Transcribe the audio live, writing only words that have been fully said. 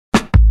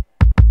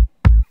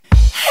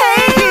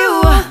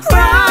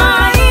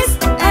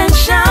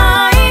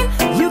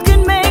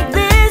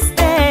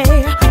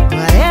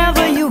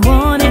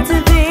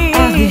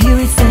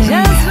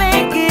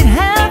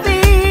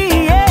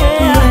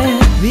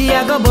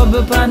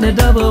bubble on the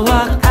double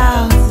walk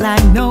out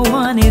like no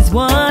one is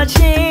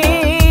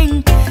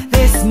watching.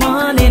 This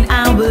morning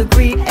I will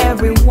greet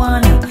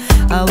everyone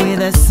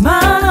with a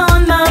smile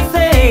on my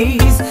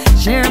face.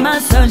 Share my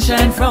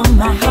sunshine from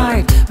my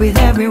heart with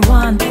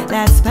everyone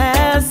that's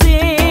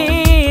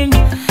passing.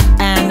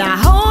 And I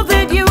hope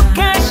that you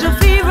catch a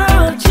fever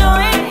of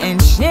joy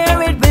and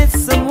share it with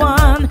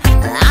someone.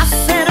 I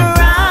said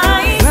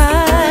rise,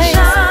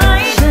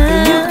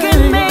 shine. You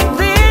can make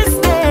this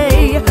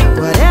day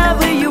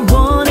whatever you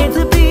want it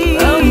to be.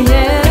 Oh,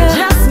 yeah.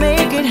 Just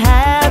make it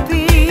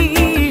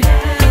happy.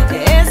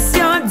 It's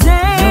your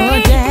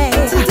day,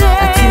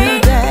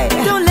 today.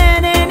 Don't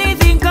let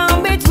anything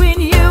come between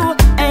you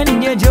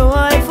and your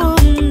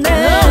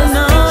joyfulness.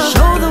 No.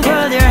 Show the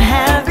world your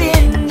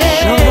happiness.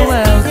 Show the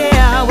world.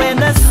 Yeah, when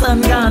the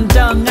sun gone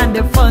down and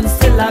the fun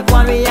still like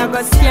one, we are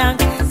gonna skank.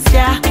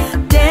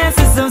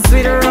 Dancing some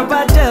sweeter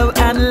rub-a-dub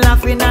and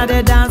laughing at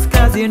the dance,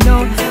 cause you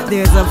know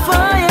there's a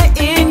fire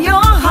in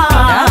your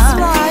heart. That's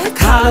right.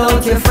 Call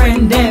out your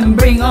friend, them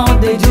bring out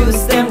the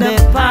juice, them the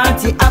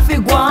party I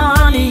feel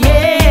one,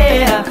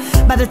 yeah.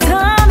 By the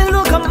time the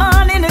look come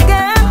on in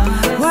again,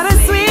 what a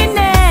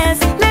sweetness.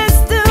 Let's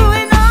do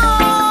it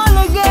all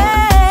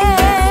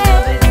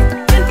again.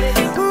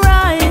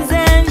 Rise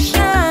and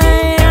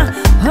shine,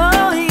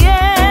 oh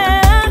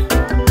yeah.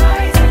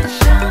 Rise and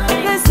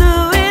shine. Let's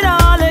do it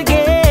all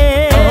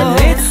again. Oh,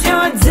 it's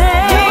your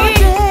day,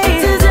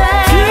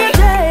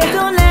 today.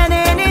 Don't let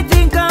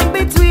anything come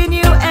between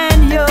you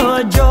and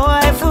your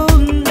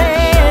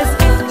joyfulness.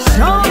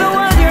 Show the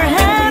world your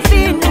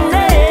happiness.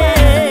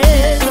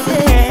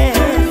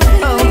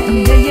 Yeah. Oh,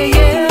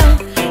 yeah.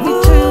 We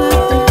turn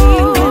up the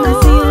heat when I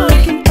see you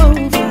looking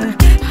over.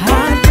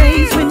 High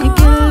praise when you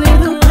get a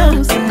little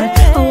closer.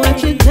 Oh, what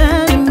you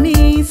done to me,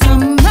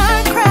 some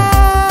might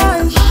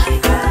crush.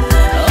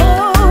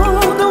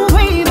 Oh, the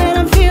way that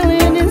I'm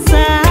feeling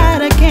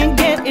inside, I can't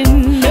get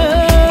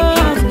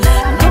enough.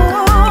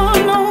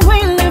 No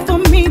way left for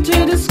me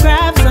to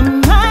describe,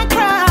 some might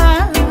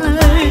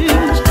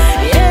crush.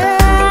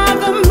 Yeah,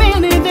 the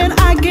minute that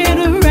I get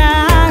a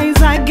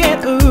rise, I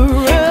get a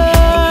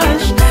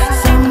rush.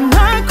 Some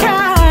might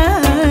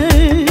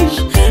crush.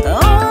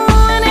 Oh,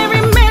 and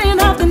every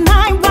minute of the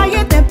night while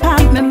you're there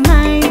past my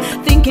mind,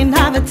 thinking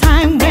of the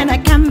time when I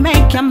can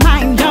make your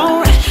mind.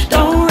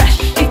 Don't rush.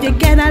 If you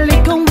get a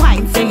little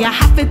wine, so you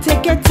have to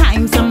take your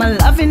time. So I'm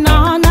loving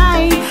all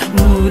night.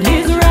 Mood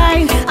is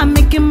right. I'm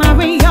making my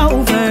way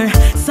over.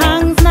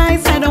 Song's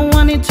nice. I don't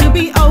want it to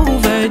be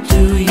over.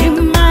 Do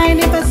you mind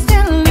if I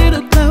stand a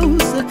little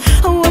closer?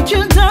 Oh, what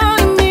you done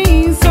to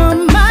me,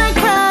 some might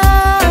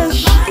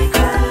crush.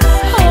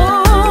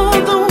 Oh,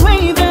 the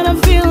way that I'm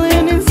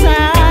feeling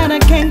inside, I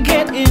can't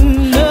get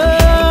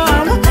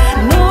enough.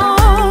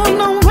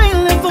 No way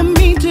left for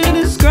me to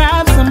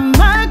describe, some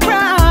might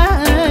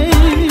crush.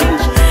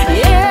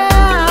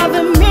 Yeah,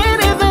 the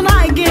minute that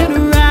I get a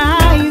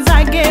rise,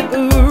 I get a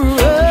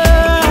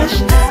rush.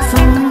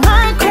 Some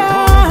might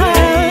crush.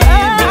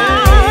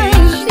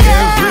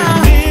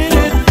 Yeah.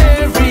 Minute,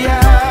 every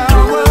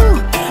hour,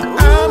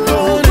 I'm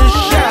gonna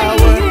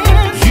shower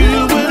you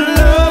with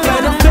love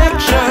and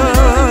affection.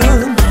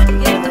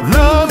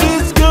 Love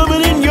is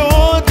coming in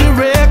your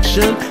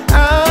direction.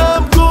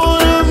 I'm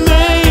gonna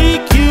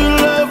make you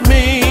love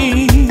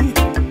me.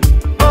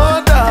 Oh,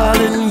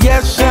 darling,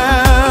 yes, I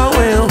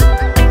will.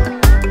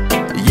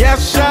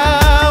 Yes, I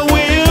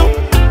will.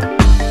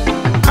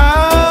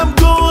 I'm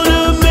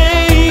gonna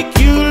make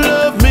you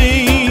love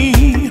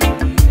me.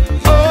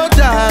 Oh,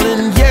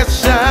 darling,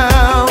 yes, I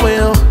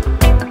will.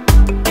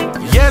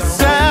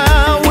 Yes,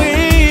 I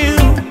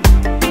will.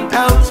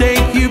 I'll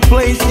take you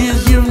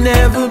places you've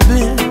never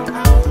been.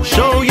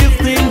 Show you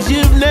things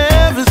you've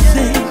never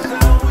seen.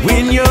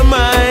 Win your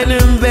mind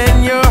and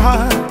then your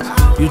heart.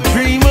 You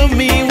dream of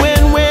me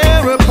when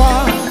we're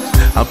apart.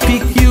 I'll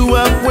pick you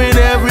up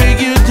whenever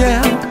you're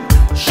down.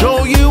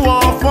 Show you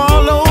off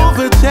all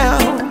over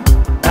town.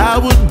 I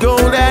would go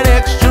that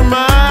extra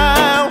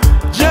mile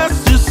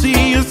just to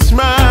see you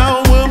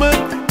smile, woman.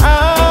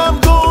 I'm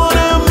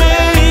gonna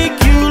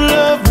make you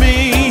love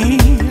me.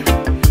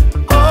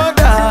 Oh,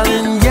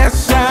 darling,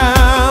 yes,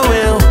 I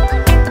will.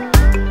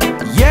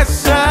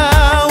 Yes,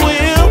 I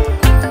will.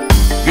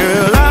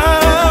 Girl,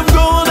 I'm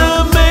gonna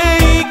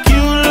make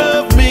you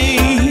love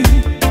me.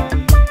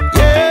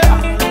 Yeah,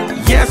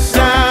 yes, I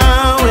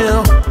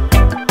will.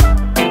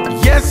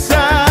 Yes, I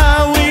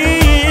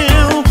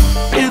will.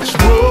 It's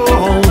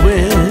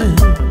growing,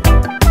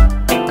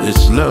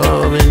 this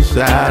love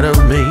inside of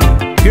me.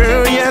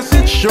 Girl, yes,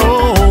 it's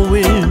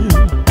showing,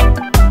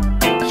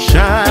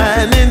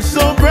 shining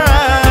so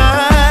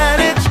bright.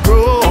 It's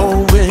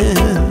growing,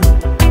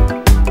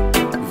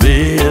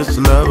 this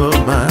love of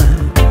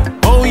mine.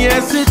 Oh,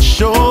 yes, it's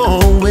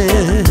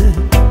showing.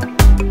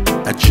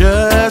 I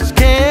just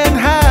can't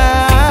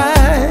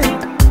hide.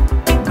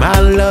 My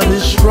love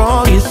is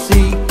strong, you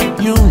see.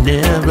 You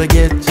never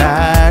get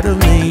tired of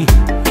me.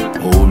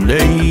 Oh,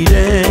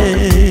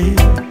 lady.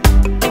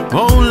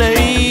 Oh,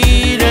 lady.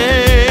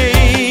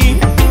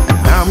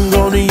 I'm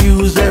gonna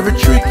use every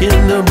trick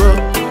in the book.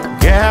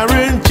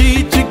 Guarantee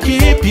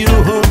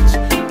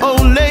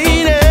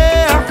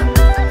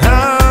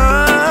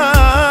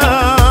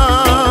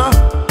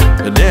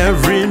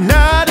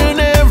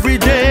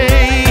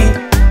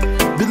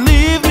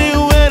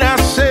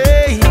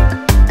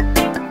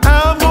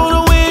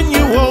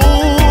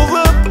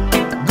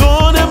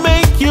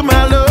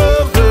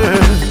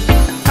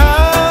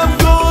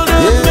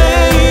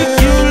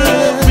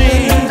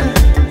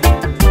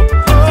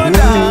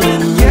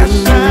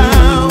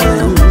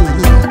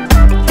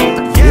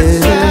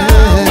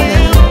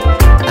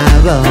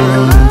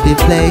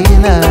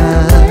playing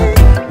up.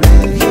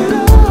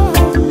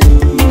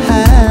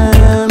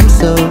 I'm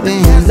so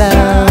in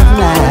love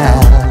now.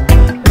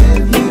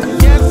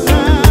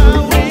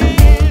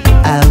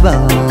 I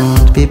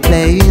won't be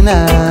playing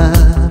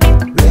up.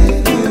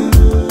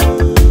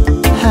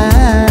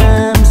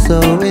 I'm so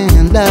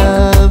in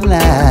love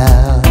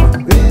now.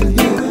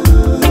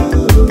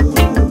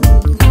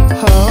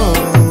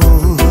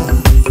 Oh,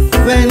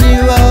 when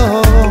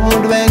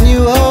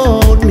you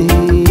hold me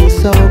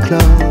so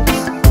close,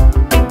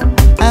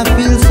 I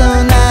feel so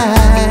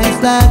nice,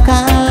 like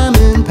I'm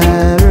in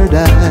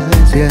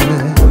paradise, yeah.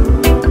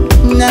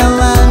 Now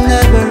I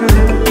never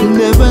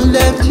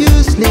let you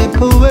slip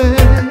away.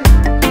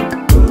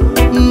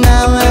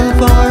 Now and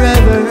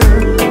forever,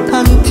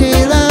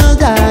 until I'll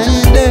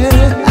die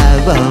there, I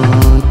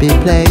won't be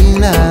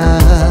playing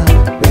up.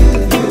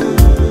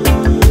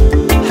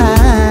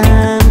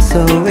 I'm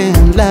so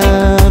in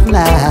love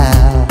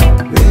now.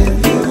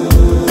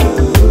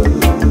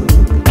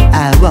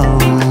 I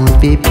won't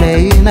be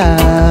playing up.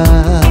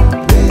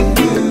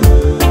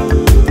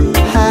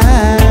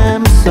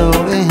 I'm so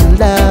in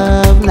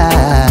love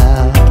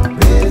now.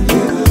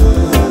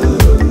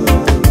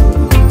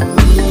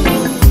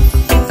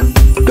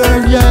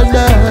 Girl, your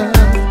love,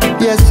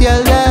 yes, your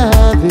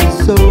love is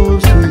so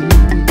sweet.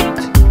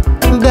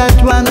 That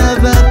one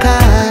of a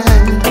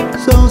kind,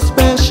 so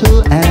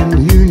special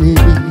and unique,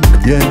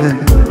 yeah.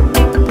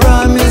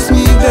 Promise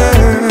me,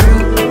 girl,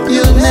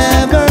 you'll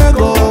never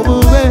go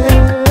away.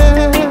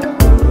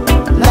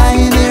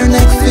 Lying here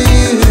next to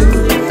you,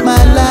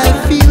 my life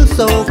feels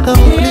so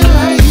complete.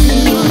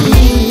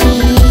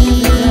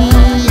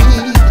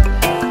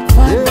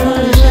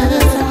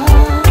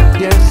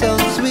 You're so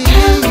sweet.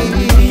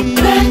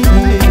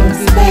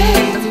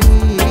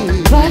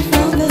 Right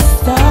from the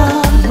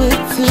start, we're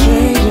two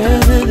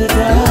strangers in the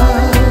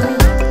dark,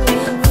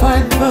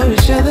 fighting for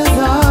each other's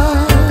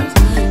hearts.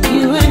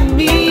 You and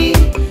me,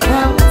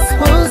 how it's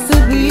supposed to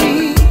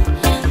be.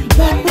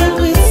 Back when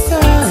we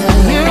started,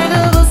 hearing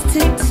of us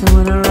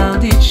tiptoeing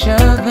around each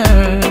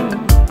other,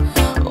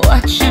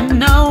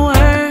 watching our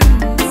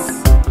words,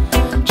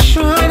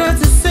 trying not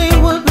to say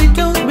what we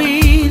don't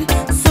mean,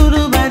 so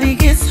nobody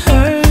gets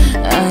hurt.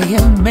 I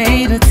have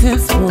made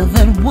attempts more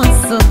than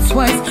once or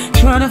twice,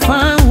 trying to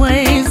find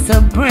ways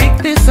to break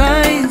this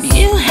ice.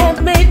 You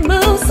have made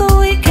moves so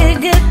we can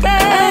get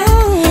back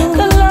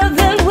the love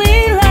that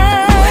we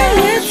like.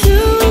 We're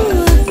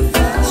two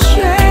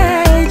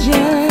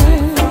strangers.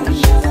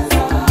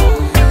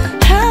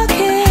 How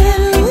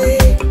can we?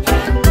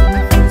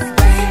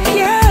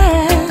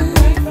 Yeah,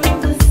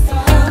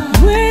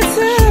 we're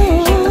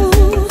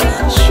two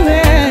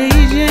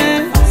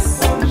strangers.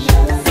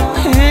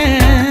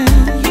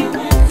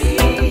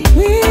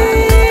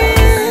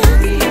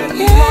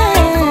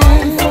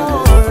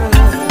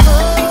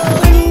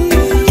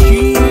 She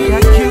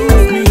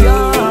accused me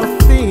of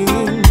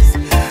things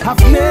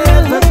I've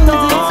never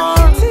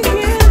thought.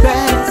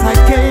 That I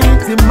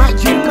can't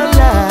imagine my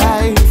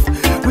life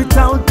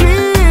without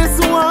this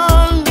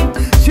one.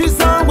 She's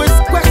always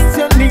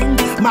questioning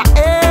my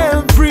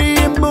every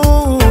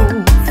move.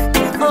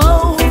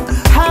 Oh,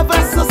 have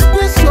a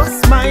suspicious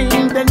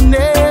mind that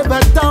never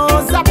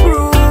does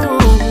approve.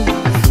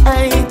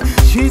 Hey,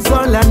 she's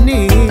all I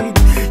need.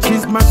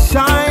 She's my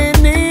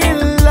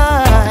shining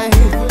light.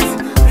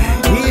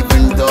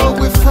 Even though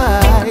we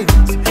fight,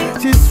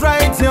 she's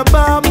right here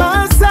by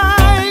my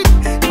side.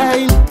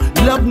 Hey,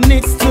 love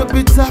needs to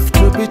be tough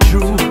to be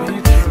true.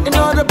 And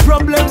all the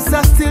problems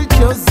are still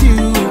just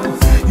you.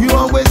 You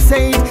always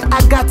say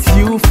I got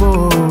you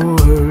for.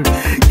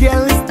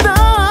 Girl, it's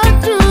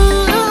not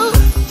true.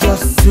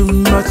 Just too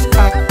much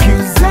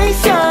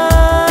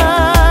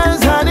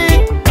accusations,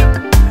 honey.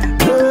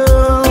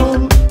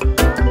 Oh,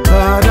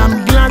 but I'm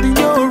glad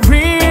you're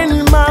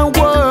in my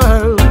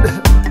world.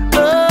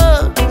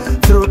 Oh,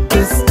 through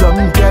this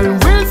storm, girl,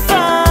 we'll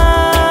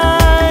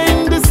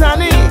find the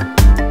sunny.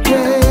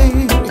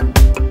 Hey,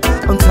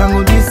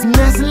 untangle this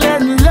mess,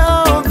 let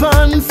love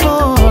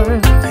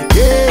unfold.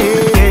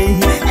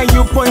 Yeah, and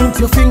you point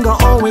your finger,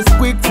 always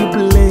quick to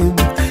blame.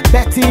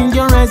 Bet in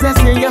your eyes, I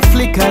say you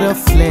flicker the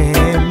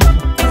flame.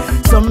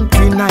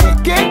 Something I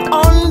can't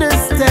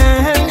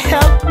understand,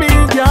 help me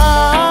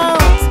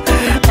out.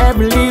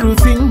 Every little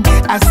thing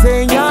I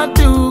say I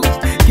do,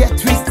 get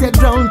twisted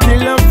round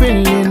till I'm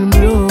feeling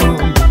blue.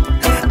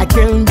 I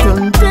can't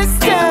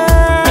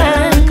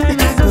understand,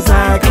 'cause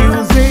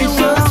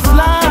accusations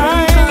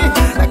fly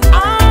like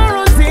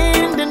arrows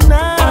in the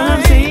night. All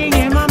I'm saying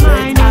in my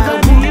mind is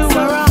that you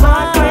were a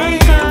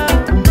heartbreaker.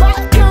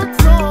 Back out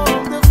from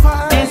the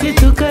fire. Yes, it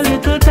took a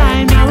little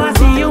time, now I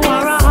see you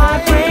were a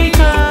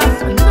heartbreaker.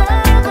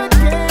 Never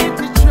get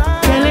to try.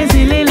 Telling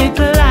silly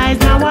little lies,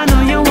 now I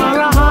know you were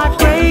a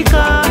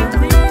heartbreaker.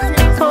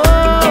 Oh,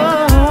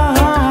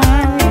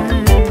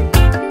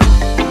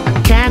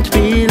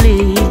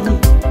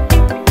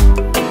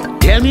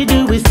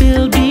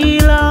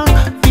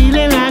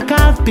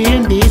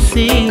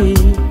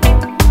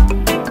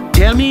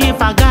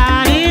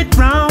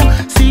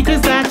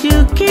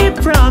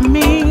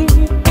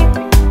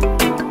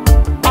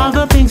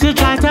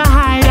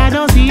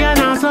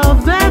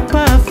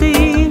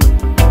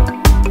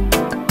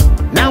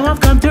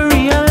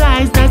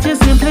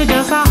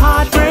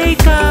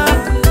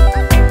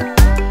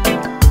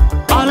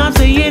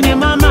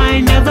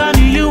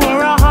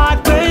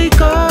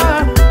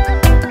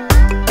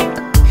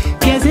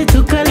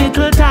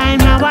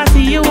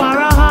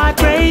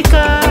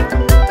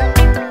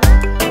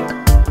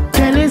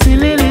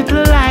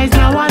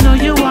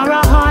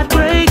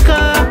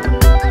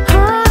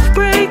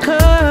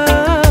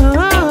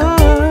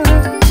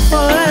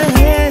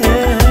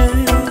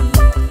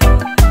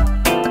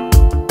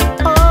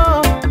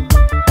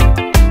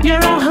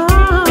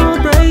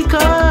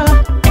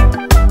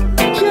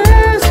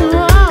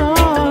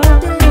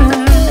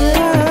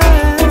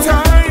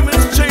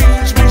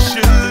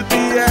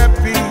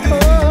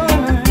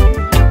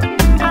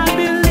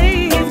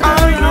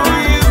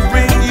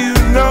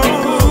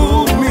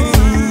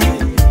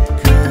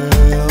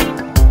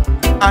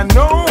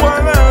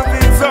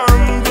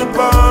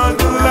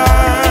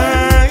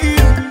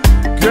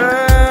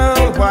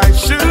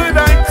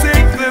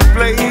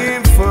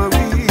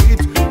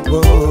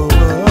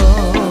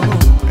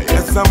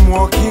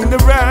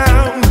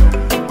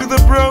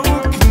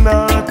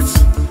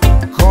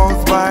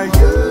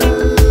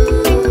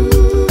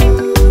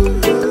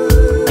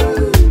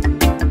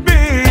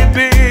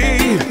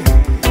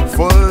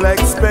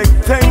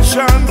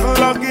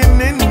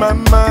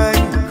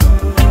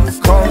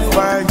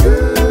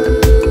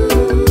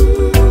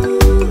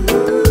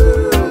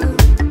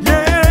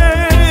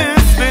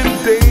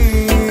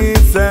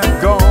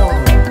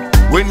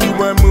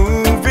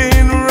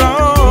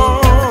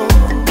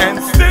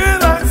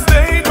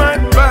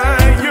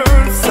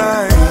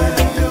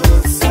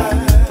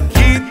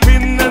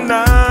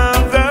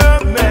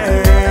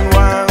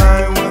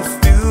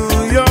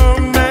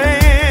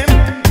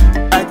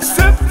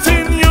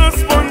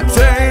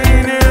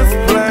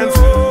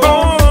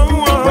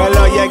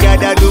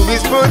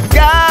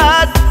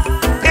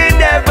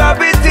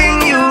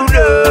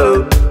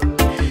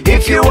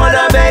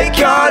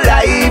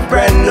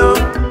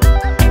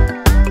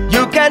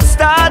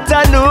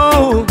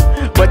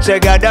 but you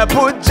gotta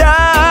put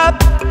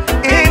job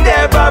in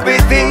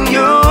everything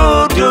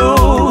you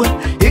do.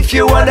 If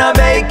you wanna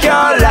make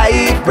your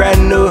life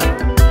brand new,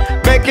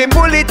 make it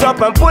pull it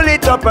up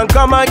and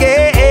come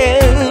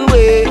again.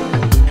 Wait.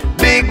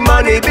 Big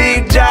money,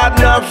 big job,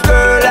 enough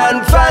girl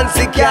and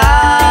fancy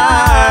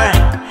car,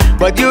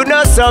 but you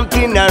know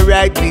something not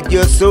right with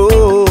your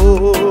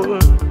soul.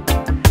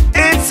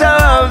 It's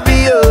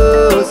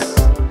obvious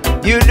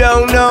you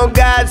don't know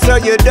God, so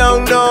you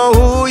don't know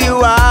who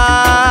you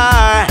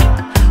are.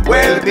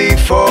 Well,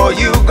 before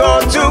you go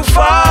too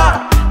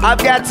far, I've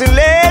got to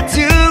let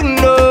you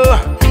know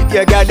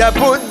you gotta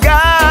put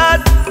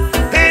God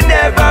in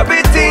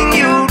everything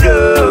you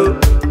do.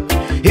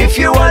 If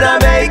you wanna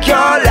make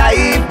your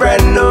life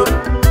brand new,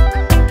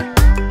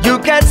 you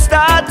can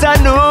start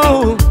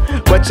anew,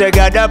 but you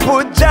gotta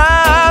put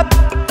job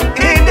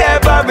in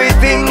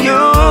everything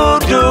you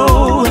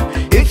do.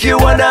 If you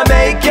wanna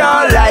make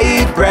your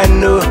life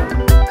brand new,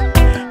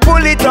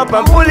 pull it up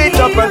and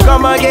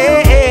come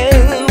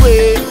again.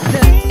 Wait.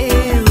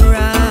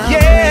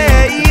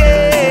 Yeah,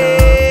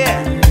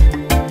 yeah.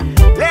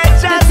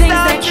 Let's just the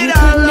things that you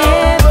could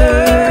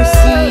never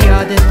see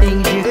are the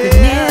things you could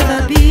never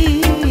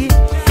be.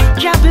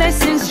 Your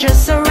blessings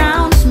just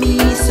surrounds me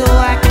so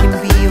I can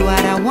be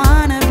what I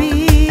wanna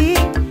be.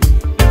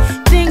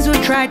 Things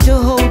will try to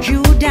hold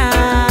you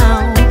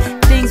down,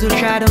 things will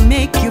try to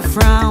make you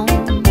frown.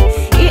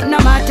 It no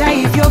matter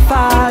if you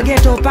fall,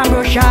 get up and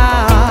brush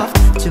off.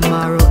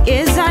 Tomorrow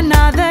is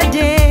another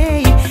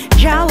day.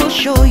 Jah will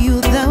show you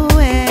the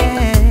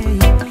way.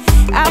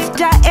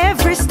 After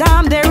every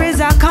storm there is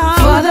a calm.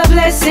 For the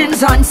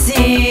blessings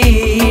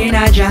unseen,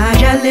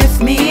 Jah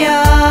lift me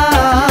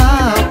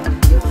up.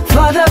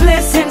 For the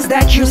blessings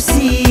that you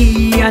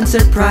see,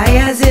 answered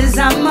prayers is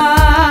a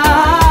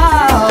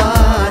must.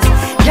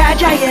 Jah,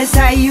 yes,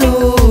 I you,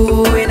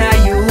 and I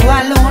you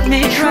alone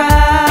me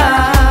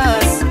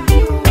trust.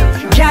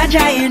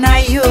 Jah, and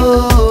I you,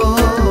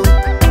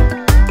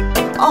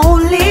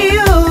 only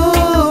you.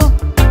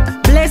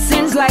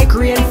 Blessings like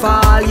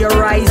rainfall, you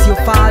rise, you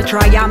fall,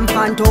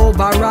 triumphant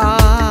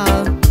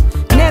overall.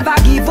 Never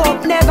give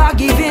up, never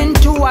give in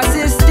to a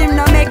system,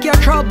 no make your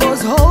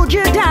troubles hold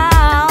you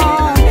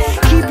down.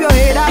 Keep your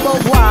head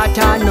above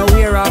water,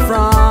 nowhere a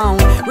frown.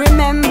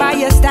 Remember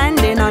you're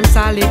standing on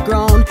solid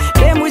ground.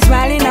 Them we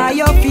smiling at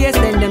your face,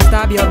 then them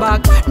stab your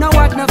back. No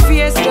what no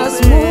face,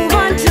 just move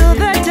on to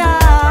the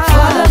top.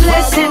 For the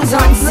blessings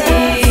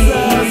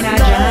unseen,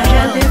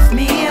 Jah lift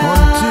me up.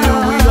 Until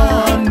we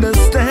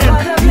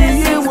understand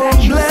He will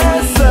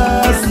bless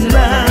us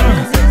now.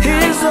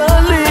 He's a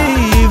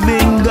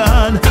living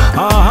God,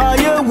 our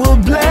higher will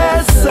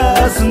bless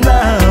us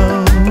now.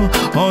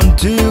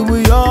 Until we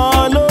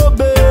all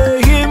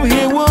obey Him,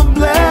 He will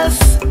bless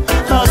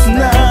us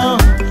now.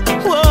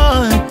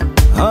 Why?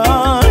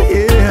 Oh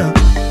yeah.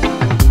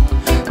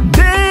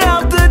 Day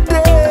after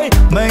day,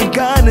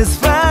 mankind is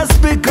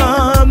fast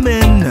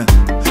becoming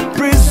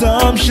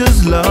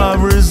presumptuous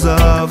lovers of